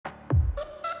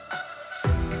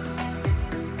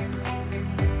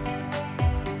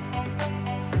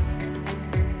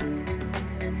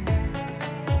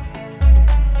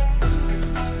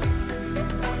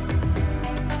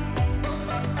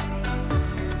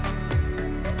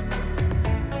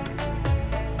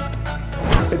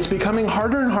It's becoming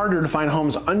harder and harder to find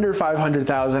homes under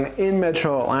 $500,000 in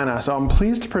Metro Atlanta, so I'm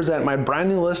pleased to present my brand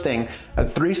new listing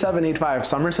at 3785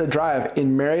 Somerset Drive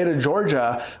in Marietta,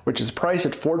 Georgia, which is priced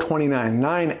at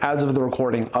 $429,900 as of the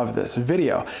recording of this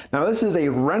video. Now this is a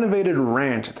renovated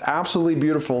ranch. It's absolutely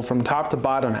beautiful from top to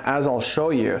bottom, as I'll show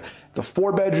you. It's a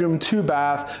 4-bedroom,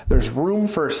 2-bath. There's room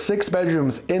for 6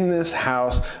 bedrooms in this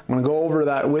house. I'm gonna go over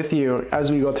that with you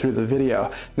as we go through the video.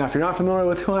 Now, if you're not familiar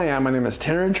with who I am, my name is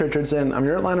Terence Richardson. I'm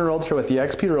your Atlanta realtor with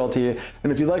EXP Realty.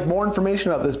 And if you'd like more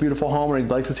information about this beautiful home or you'd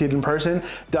like to see it in person,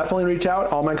 definitely reach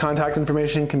out. All my contact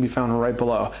information can be found right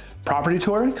below. Property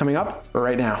tour coming up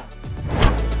right now.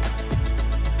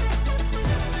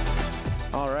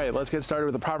 All right, let's get started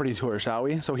with the property tour, shall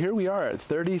we? So here we are at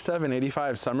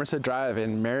 3785 Somerset Drive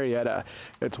in Marietta.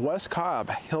 It's West Cobb,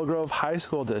 Hillgrove High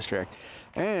School District.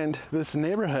 And this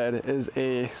neighborhood is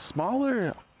a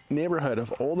smaller neighborhood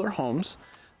of older homes,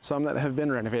 some that have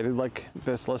been renovated, like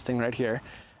this listing right here.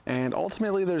 And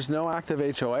ultimately, there's no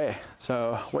active HOA.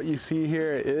 So what you see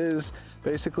here is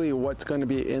basically what's going to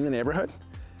be in the neighborhood.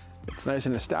 It's nice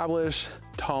and established,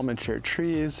 tall, mature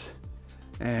trees.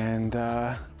 And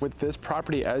with this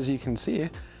property, as you can see,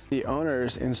 the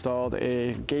owners installed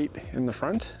a gate in the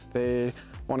front. They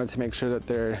wanted to make sure that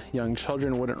their young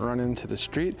children wouldn't run into the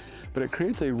street, but it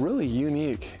creates a really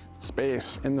unique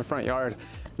space in the front yard.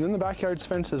 And then the backyard's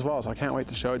fenced as well, so I can't wait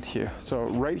to show it to you. So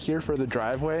right here for the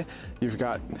driveway, you've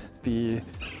got the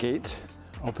gate,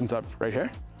 opens up right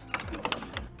here.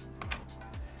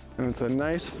 And it's a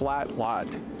nice flat lot.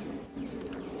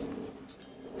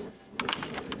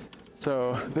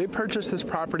 So they purchased this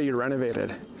property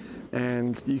renovated,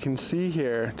 and you can see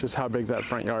here just how big that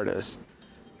front yard is.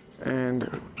 And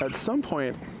at some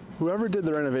point, whoever did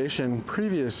the renovation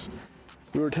previous,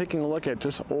 we were taking a look at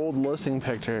just old listing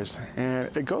pictures,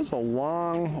 and it goes a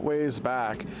long ways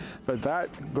back, but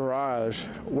that garage,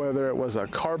 whether it was a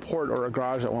carport or a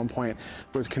garage at one point,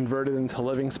 was converted into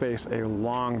living space a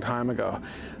long time ago.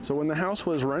 So when the house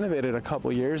was renovated a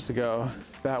couple years ago,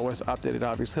 that was updated,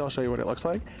 obviously. I'll show you what it looks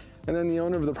like. And then the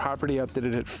owner of the property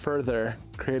updated it further,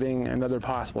 creating another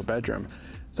possible bedroom.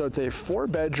 So it's a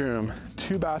 4-bedroom,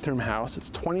 2-bathroom house.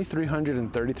 It's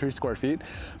 2,333 square feet,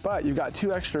 but you've got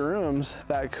 2 extra rooms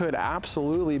that could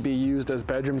absolutely be used as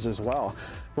bedrooms as well.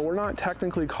 But we're not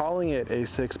technically calling it a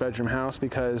 6-bedroom house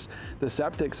because the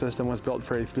septic system was built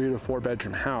for a 3 to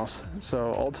 4-bedroom house.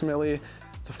 So ultimately,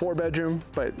 it's a 4-bedroom,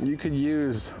 but you could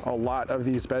use a lot of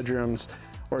these bedrooms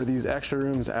or these extra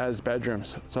rooms as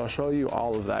bedrooms. So I'll show you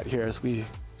all of that here as we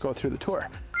go through the tour.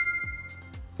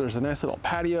 There's a nice little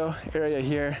patio area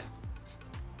here.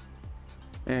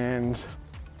 And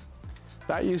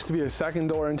that used to be a second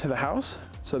door into the house.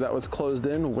 So that was closed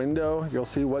in, window. You'll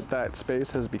see what that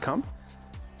space has become.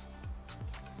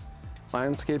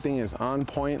 Landscaping is on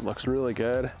point, looks really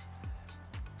good.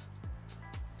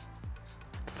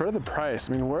 For the price,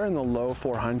 I mean, we're in the low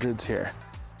 400s here.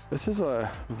 This is a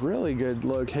really good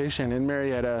location in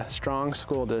Marietta, strong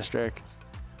school district,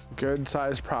 good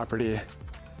sized property.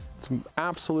 It's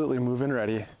absolutely move-in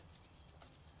ready.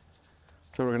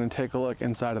 So we're gonna take a look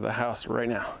inside of the house right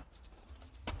now.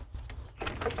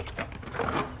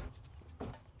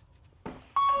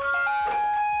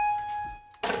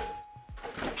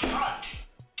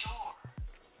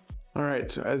 All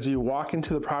right, so as you walk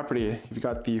into the property, you've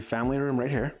got the family room right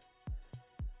here.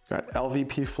 Got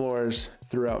LVP floors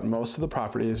throughout most of the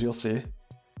property, as you'll see.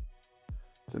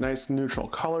 It's a nice neutral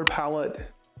color palette.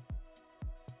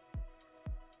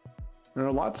 There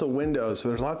are lots of windows, so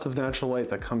there's lots of natural light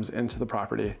that comes into the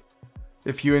property.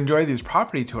 If you enjoy these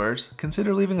property tours,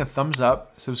 consider leaving a thumbs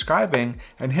up, subscribing,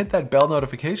 and hit that bell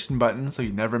notification button so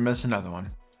you never miss another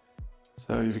one.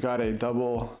 So you've got a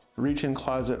double reach-in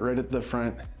closet right at the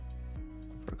front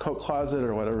for a coat closet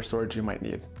or whatever storage you might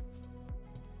need.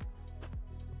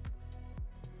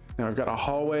 Now I've got a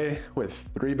hallway with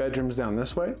 3 bedrooms down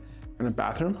this way and a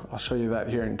bathroom. I'll show you that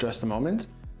here in just a moment.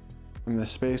 And the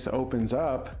space opens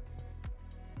up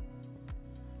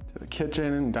to the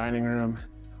kitchen and dining room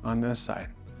on this side.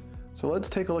 So let's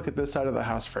take a look at this side of the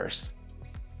house first.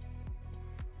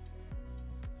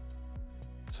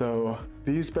 So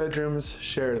these bedrooms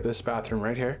share this bathroom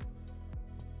right here.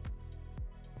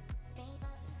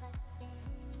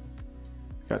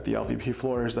 Got the LVP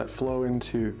floors that flow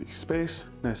into the space,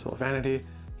 nice little vanity.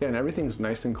 Again, everything's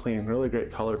nice and clean, really great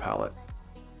color palette.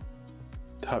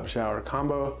 Tub shower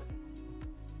combo.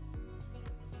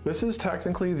 This is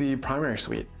technically the primary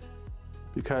suite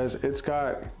because it's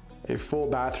got a full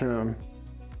bathroom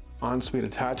ensuite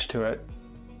attached to it.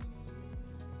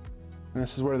 And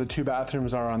this is where the 2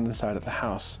 bathrooms are on this side of the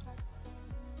house.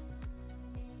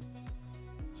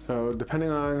 So So depending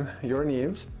on your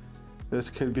needs, this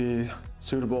could be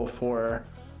suitable for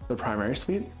the primary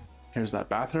suite. Here's that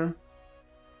bathroom.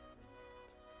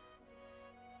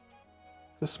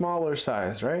 It's a smaller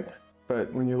size, right?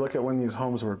 But when you look at when these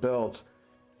homes were built,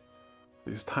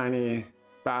 these tiny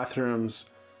bathrooms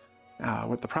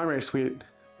with the primary suite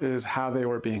is how they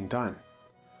were being done.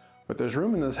 But there's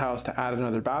room in this house to add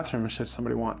another bathroom should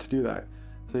somebody want to do that.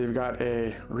 So you've got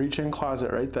a reach-in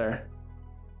closet right there.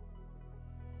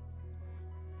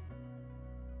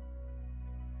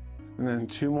 And then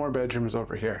 2 more bedrooms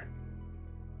over here.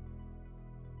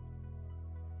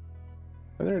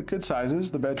 And they're good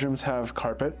sizes. The bedrooms have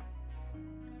carpet.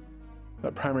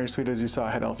 The primary suite, as you saw,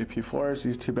 had LVP floors.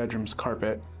 These 2 bedrooms,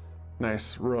 carpet.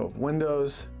 Nice row of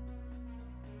windows.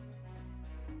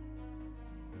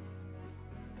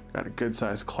 Got a good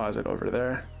sized closet over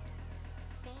there.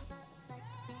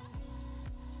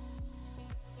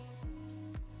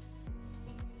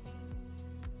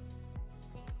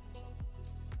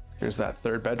 Here's that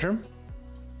 3rd bedroom.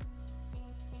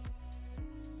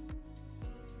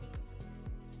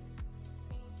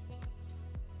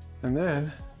 And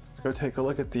then let's go take a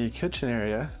look at the kitchen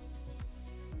area.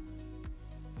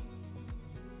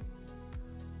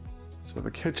 So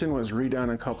the kitchen was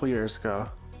redone a couple years ago.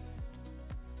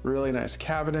 Really nice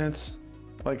cabinets.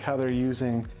 I like how they're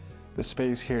using the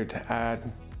space here to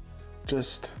add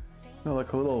just, you know,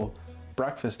 like a little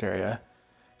breakfast area.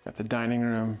 Got the dining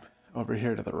room over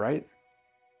here to the right.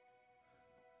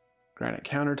 Granite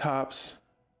countertops.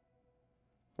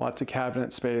 Lots of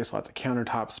cabinet space, lots of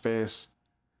countertop space.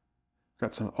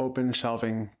 Got some open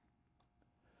shelving,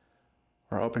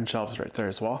 or open shelves right there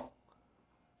as well.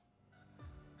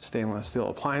 Stainless steel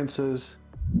appliances.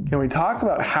 Can we talk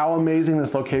about how amazing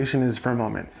this location is for a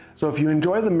moment? So if you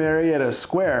enjoy the Marietta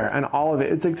Square and all of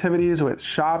its activities with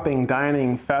shopping,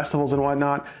 dining, festivals and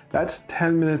whatnot, that's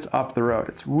 10 minutes up the road.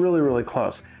 It's really, really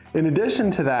close. In addition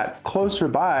to that, closer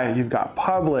by, you've got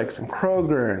Publix and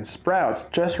Kroger and Sprouts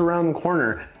just around the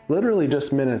corner, literally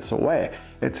just minutes away.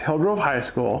 It's Hillgrove High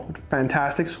School,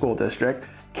 fantastic school district.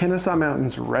 Kennesaw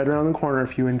Mountain's right around the corner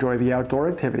if you enjoy the outdoor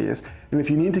activities. And if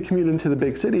you need to commute into the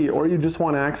big city or you just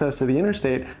want access to the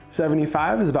interstate,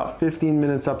 75 is about 15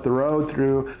 minutes up the road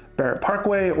through Barrett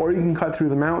Parkway, or you can cut through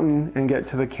the mountain and get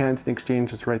to the Canton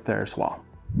Exchange that's right there as well.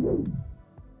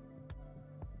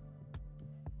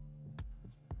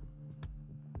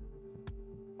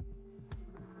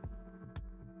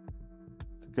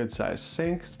 Good sized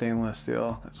sink, stainless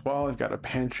steel as well. We've got a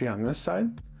pantry on this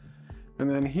side. And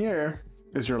then here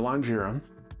is your laundry room.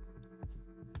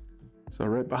 So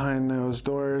right behind those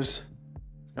doors,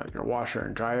 got your washer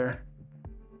and dryer.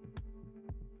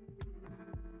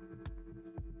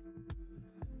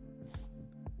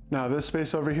 Now this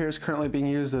space over here is currently being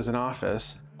used as an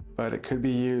office, but it could be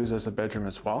used as a bedroom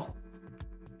as well.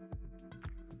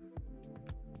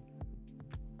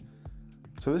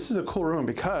 So this is a cool room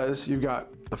because you've got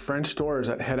the French doors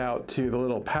that head out to the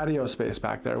little patio space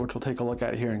back there, which we'll take a look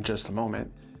at here in just a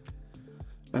moment.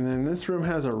 And then this room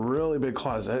has a really big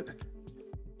closet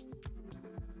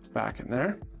back in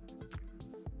there.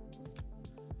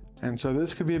 And so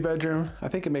this could be a bedroom. I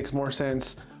think it makes more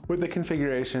sense with the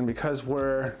configuration because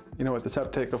we're, you know, with the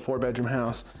septic, a 4-bedroom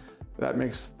house, that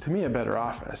makes, to me, a better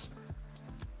office.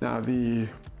 Now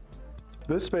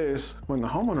this space, when the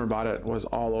homeowner bought it, was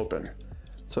all open.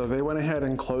 So they went ahead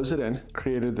and closed it in,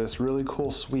 created this really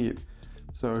cool suite.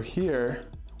 So here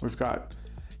we've got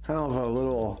kind of a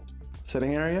little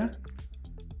sitting area.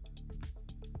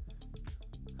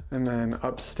 And then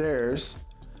upstairs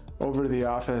over the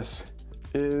office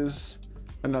is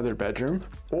another bedroom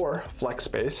or flex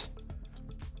space.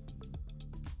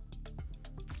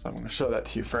 So I'm going to show that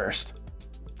to you first.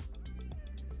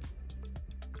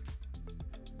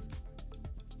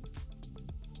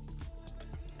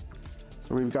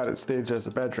 So we've got it staged as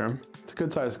a bedroom. It's a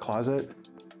good sized closet.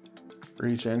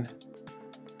 Reach in.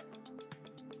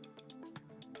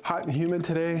 Hot and humid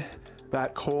today.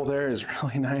 That cold air is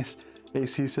really nice.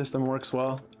 AC system works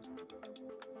well.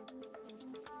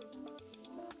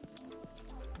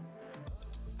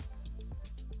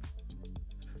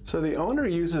 So the owner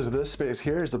uses this space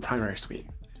here as the primary suite,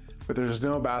 but there's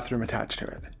no bathroom attached to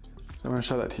it. So I'm going to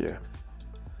show that to you.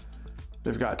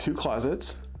 They've got 2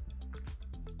 closets.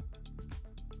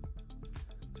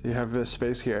 So you have this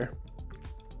space here.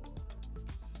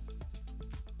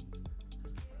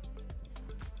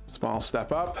 Small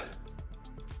step up,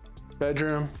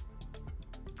 bedroom.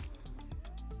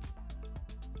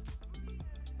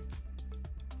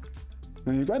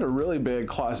 And you've got a really big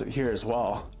closet here as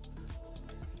well.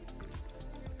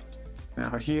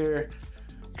 Now here,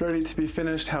 ready to be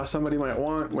finished how somebody might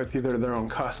want, with either their own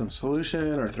custom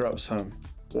solution or throw up some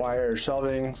wire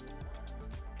shelving.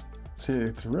 See,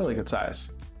 it's a really good size.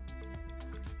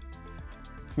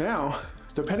 Now,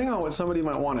 depending on what somebody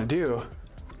might want to do,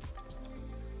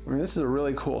 I mean, this is a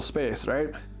really cool space, right?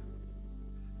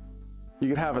 You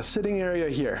could have a sitting area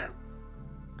here.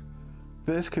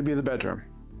 This could be the bedroom.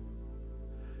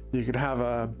 You could have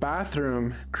a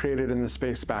bathroom created in the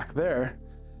space back there.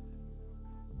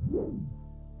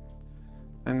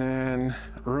 And then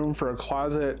room for a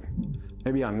closet,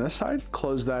 maybe on this side,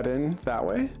 close that in that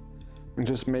way, and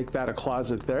just make that a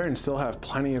closet there and still have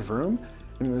plenty of room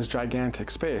in this gigantic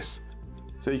space.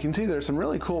 So you can see there's some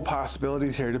really cool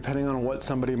possibilities here depending on what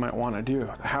somebody might want to do.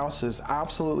 The house is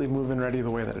absolutely move-in ready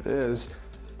the way that it is.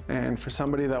 And for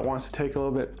somebody that wants to take a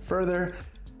little bit further,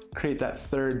 create that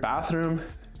third bathroom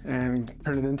and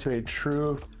turn it into a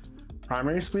true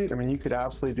primary suite, I mean, you could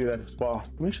absolutely do that as well.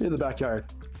 Let me show you the backyard.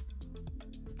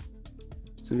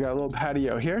 So you got a little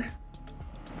patio here.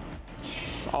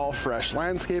 It's all fresh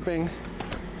landscaping.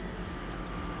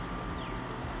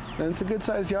 And it's a good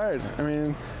sized yard. I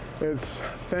mean, it's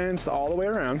fenced all the way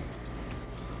around.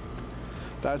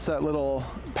 That's that little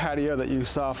patio that you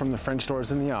saw from the French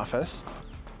doors in the office.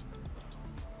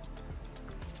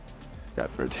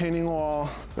 Got the retaining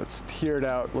wall that's tiered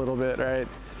out a little bit, right?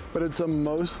 But it's a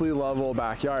mostly level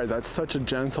backyard. That's such a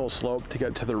gentle slope to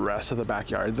get to the rest of the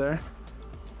backyard there.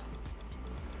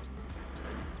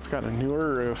 It's got a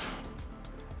newer roof.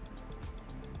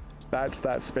 That's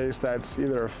that space that's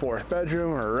either a fourth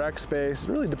bedroom or a rec space. It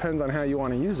really depends on how you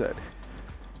want to use it.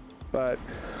 But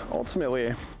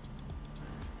ultimately,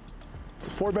 it's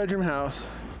a 4-bedroom house.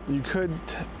 You could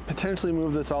potentially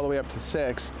move this all the way up to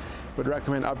 6. Would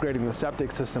recommend upgrading the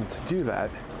septic system to do that.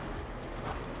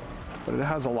 But it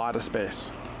has a lot of space.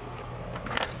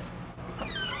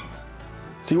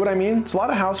 See what I mean? It's a lot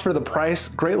of house for the price,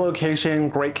 great location,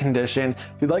 great condition.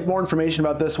 If you'd like more information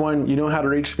about this one, you know how to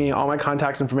reach me. All my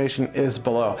contact information is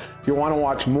below. If you want to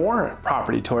watch more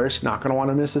property tours, you're not going to want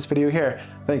to miss this video here.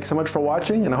 Thanks so much for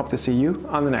watching, and I hope to see you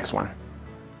on the next one.